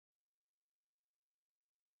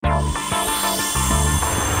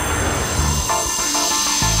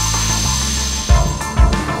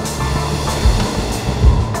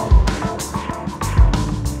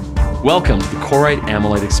Welcome to the Korite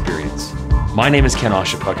Ammolite Experience. My name is Ken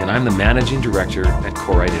Oschipok and I'm the Managing Director at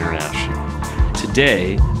Korite International.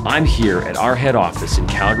 Today, I'm here at our head office in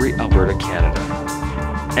Calgary, Alberta, Canada.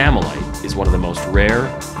 Ammolite is one of the most rare,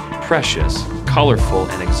 precious, colorful,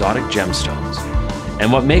 and exotic gemstones.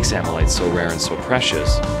 And what makes Ammolite so rare and so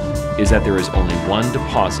precious is that there is only one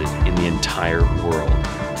deposit in the entire world.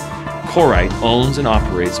 Korite owns and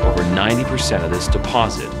operates over 90% of this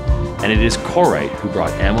deposit, and it is Korite who brought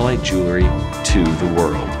Ammolite jewelry to the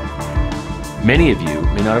world. Many of you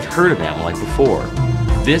may not have heard of Ammolite before.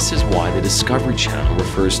 This is why the Discovery Channel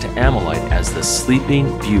refers to Ammolite as the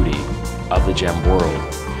sleeping beauty of the gem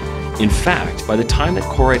world. In fact, by the time that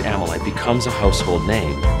Korite Ammolite becomes a household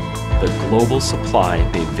name, the global supply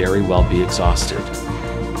may very well be exhausted.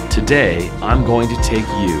 Today, I'm going to take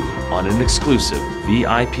you on an exclusive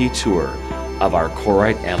VIP tour of our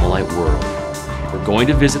Korite Ammolite world. We're going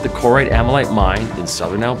to visit the Korite Ammolite mine in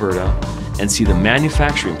southern Alberta and see the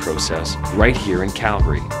manufacturing process right here in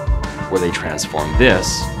Calgary, where they transform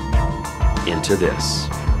this into this.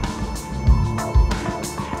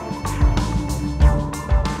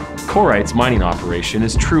 Korite's mining operation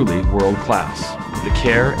is truly world-class. The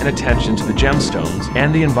care and attention to the gemstones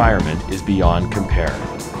and the environment is beyond compare.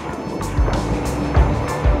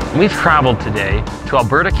 We've traveled today to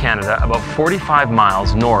Alberta, Canada, about 45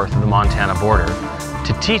 miles north of the Montana border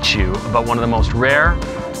to teach you about one of the most rare,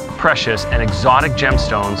 precious, and exotic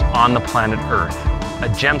gemstones on the planet Earth, a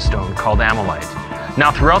gemstone called Ammolite.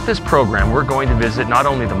 Now, throughout this program, we're going to visit not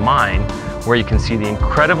only the mine, where you can see the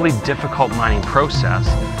incredibly difficult mining process,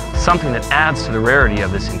 something that adds to the rarity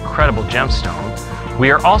of this incredible gemstone.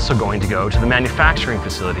 We are also going to go to the manufacturing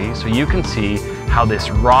facility so you can see how this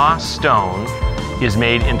raw stone is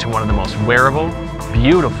made into one of the most wearable,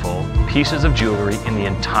 beautiful pieces of jewelry in the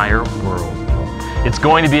entire world. It's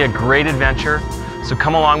going to be a great adventure, so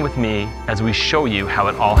come along with me as we show you how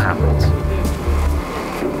it all happens.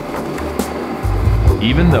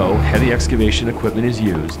 Even though heavy excavation equipment is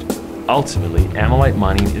used, ultimately Ammolite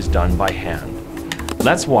mining is done by hand.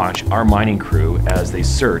 Let's watch our mining crew as they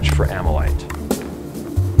search for Ammolite.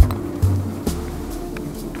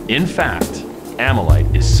 In fact,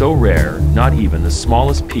 Ammolite is so rare, not even the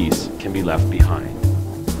smallest piece can be left behind.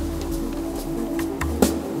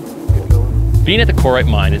 Being at the Korite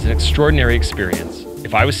mine is an extraordinary experience.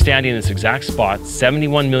 If I was standing in this exact spot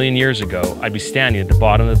 71 million years ago, I'd be standing at the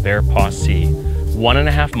bottom of the Bear Paw Sea,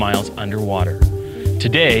 1.5 miles underwater.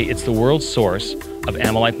 Today, it's the world's source of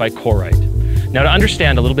Ammolite by Korite. Now, to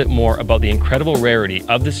understand a little bit more about the incredible rarity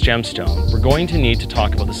of this gemstone, we're going to need to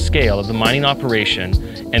talk about the scale of the mining operation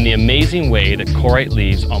and the amazing way that Korite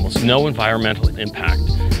leaves almost no environmental impact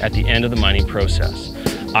at the end of the mining process.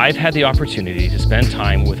 I've had the opportunity to spend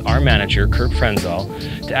time with our manager, Kurt Frenzal,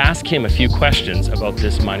 to ask him a few questions about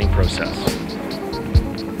this mining process.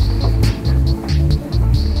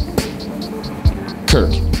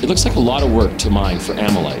 Kirk, it looks like a lot of work to mine for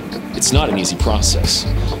Ammolite. It's not an easy process.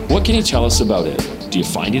 What can you tell us about it? Do you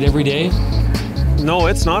find it every day? No,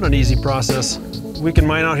 it's not an easy process. We can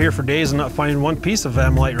mine out here for days and not find one piece of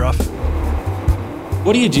Ammolite rough.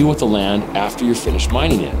 What do you do with the land after you're finished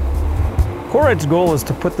mining it? Korite's goal is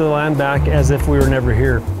to put the land back as if we were never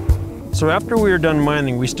here. So after we are done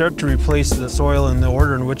mining, we start to replace the soil in the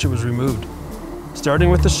order in which it was removed. Starting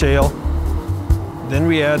with the shale, then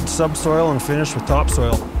we add subsoil and finish with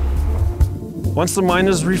topsoil. Once the mine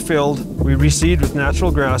is refilled, we reseed with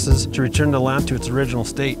natural grasses to return the land to its original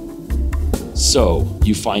state. So,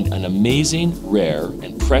 you find an amazing, rare,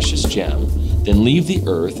 and precious gem, then leave the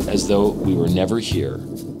earth as though we were never here.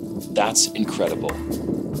 That's incredible.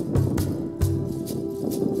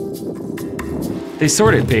 They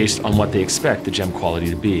sort it based on what they expect the gem quality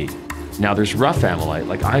to be. Now there's rough Ammolite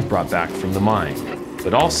like I've brought back from the mine,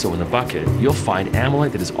 but also in the bucket, you'll find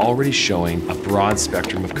Ammolite that is already showing a broad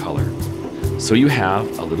spectrum of color. So you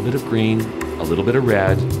have a little bit of green, a little bit of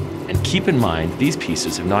red, and keep in mind, these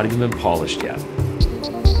pieces have not even been polished yet.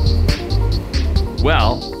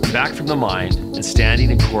 Well, back from the mine and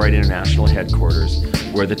standing in Korite International headquarters,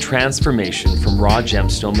 where the transformation from raw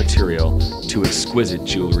gemstone material to exquisite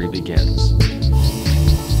jewelry begins.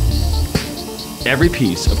 Every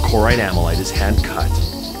piece of Korite Ammolite is hand cut,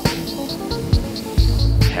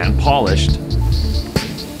 hand polished,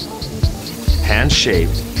 hand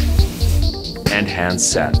shaped, and hand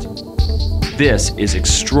set. This is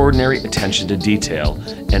extraordinary attention to detail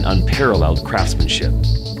and unparalleled craftsmanship.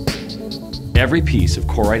 Every piece of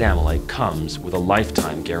Korite Ammolite comes with a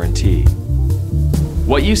lifetime guarantee.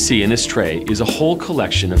 What you see in this tray is a whole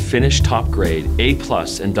collection of finished top-grade A+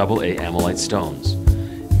 and AA Ammolite stones.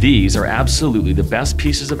 These are absolutely the best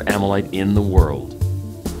pieces of Ammolite in the world.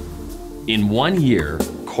 In 1 year,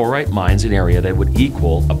 Korite mines an area that would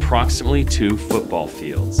equal approximately 2 football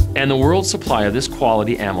fields, and the world supply of this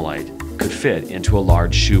quality ammolite could fit into a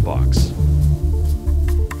large shoebox.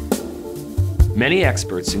 Many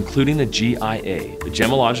experts, including the GIA, the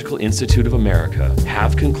Gemological Institute of America,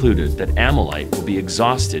 have concluded that ammolite will be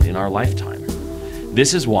exhausted in our lifetime.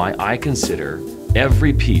 This is why I consider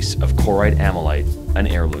every piece of Korite ammolite an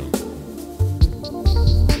heirloom.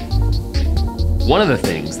 One of the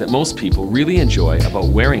things that most people really enjoy about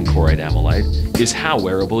wearing Korite ammolite is how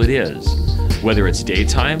wearable it is. Whether it's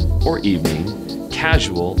daytime or evening,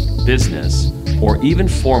 casual, business, or even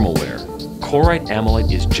formal wear, Korite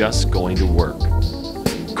ammolite is just going to work.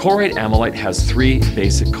 Korite ammolite has 3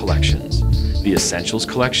 basic collections: the Essentials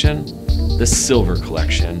Collection, the Silver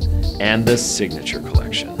Collection, and the Signature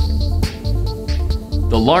Collection.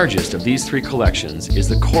 The largest of these 3 collections is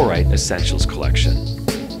the Korite Essentials Collection.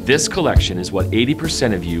 This collection is what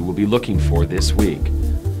 80% of you will be looking for this week,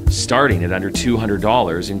 starting at under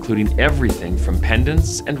 $200, including everything from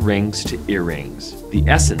pendants and rings to earrings. The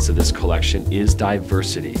essence of this collection is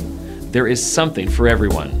diversity. There is something for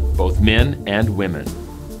everyone, both men and women.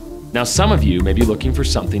 Now, some of you may be looking for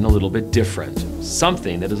something a little bit different,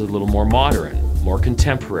 something that is a little more modern, more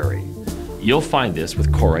contemporary. You'll find this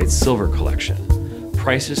with Korite's Silver Collection,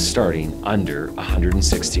 prices starting under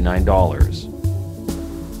 $169.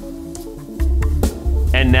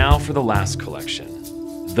 And now for the last collection.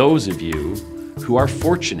 Those of you who are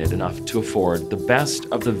fortunate enough to afford the best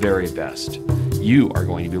of the very best, you are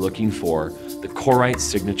going to be looking for the Korite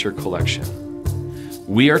Signature Collection.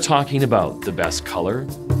 We are talking about the best color,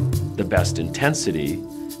 the best intensity,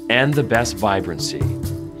 and the best vibrancy.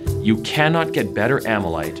 You cannot get better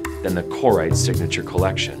ammolite than the Korite Signature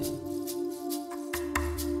Collection.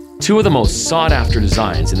 2 of the most sought-after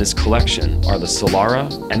designs in this collection are the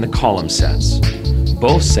Solara and the Column sets.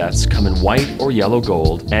 Both sets come in white or yellow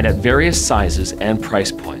gold and at various sizes and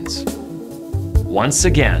price points. Once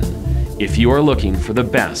again, if you are looking for the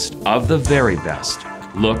best of the very best,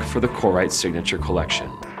 look for the Korite Signature Collection.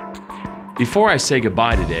 Before I say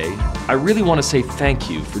goodbye today, I really want to say thank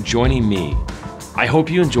you for joining me. I hope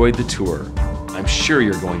you enjoyed the tour. I'm sure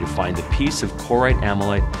you're going to find a piece of Korite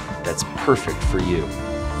ammolite that's perfect for you.